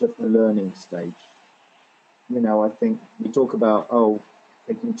most of the learning stage. I think we talk about,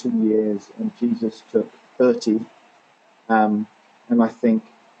 taking 2 years and Jesus took 30. And I think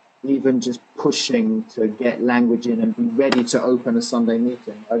even just pushing to get language in and be ready to open a Sunday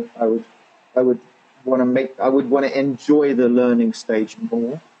meeting, I would want to enjoy the learning stage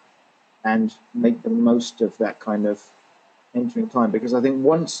more and make the most of that kind of entering time. Because I think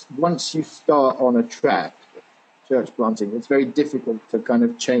once you start on a track, church planting, it's very difficult to kind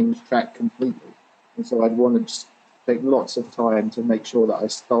of change track completely. And so I'd want to just take lots of time to make sure that I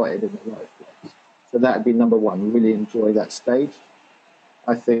started in the right place. So that would be number 1, really enjoy that stage.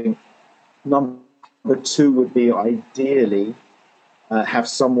 I think number 2 would be ideally have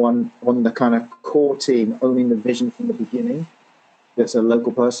someone on the kind of core team owning the vision from the beginning that's a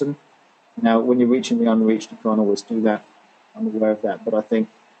local person. Now, when you're reaching the unreached, you can't always do that. I'm aware of that. But I think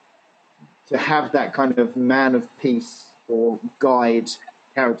to have that kind of man of peace or guide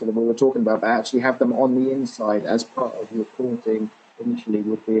character that we were talking about, but actually have them on the inside as part of your core team initially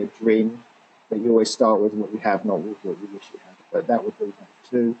would be a dream. But you always start with what you have, not with what you wish you had. But that would be number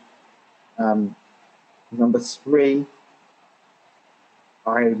 2. Number 3,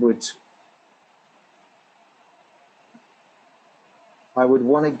 I would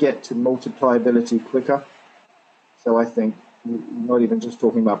want to get to multipliability quicker. So I think you're not even just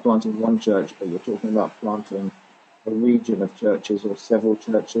talking about planting one church, but you're talking about planting a region of churches or several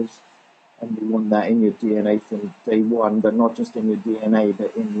churches. And you want that in your DNA from day one, but not just in your DNA,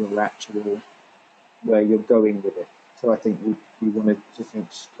 but in your actual, where you're going with it. So I think we wanted to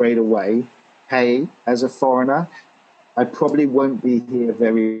think straight away, hey, as a foreigner, I probably won't be here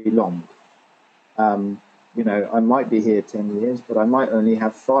very long. I might be here 10 years, but I might only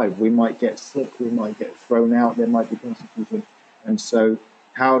have 5. We might get sick, we might get thrown out, there might be persecution. And so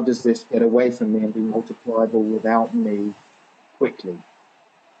how does this get away from me and be multipliable without me quickly?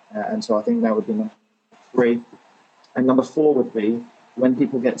 And so I think that would be number 3. And number 4 would be when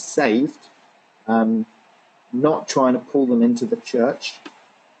people get saved, not trying to pull them into the church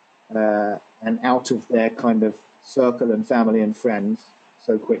and out of their kind of circle and family and friends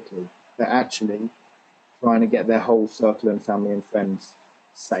so quickly. They're actually trying to get their whole circle and family and friends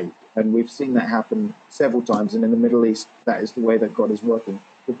saved. And we've seen that happen several times. And in the Middle East, that is the way that God is working.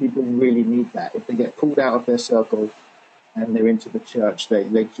 the people really need that. If they get pulled out of their circle and they're into the church,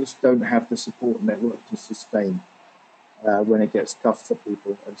 they just don't have the support network to sustain when it gets tough for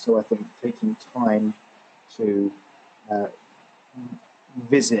people. And so I think taking time to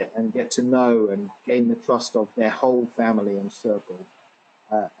visit and get to know and gain the trust of their whole family and circle,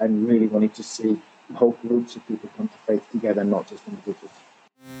 and really wanting to see whole groups of people come to faith together, not just individuals.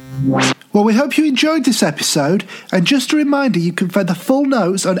 Well, we hope you enjoyed this episode, and just a reminder, you can find the full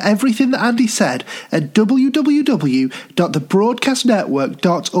notes on everything that Andy said at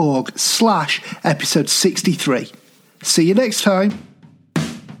www.thebroadcastnetwork.org/episode 63. See you next time.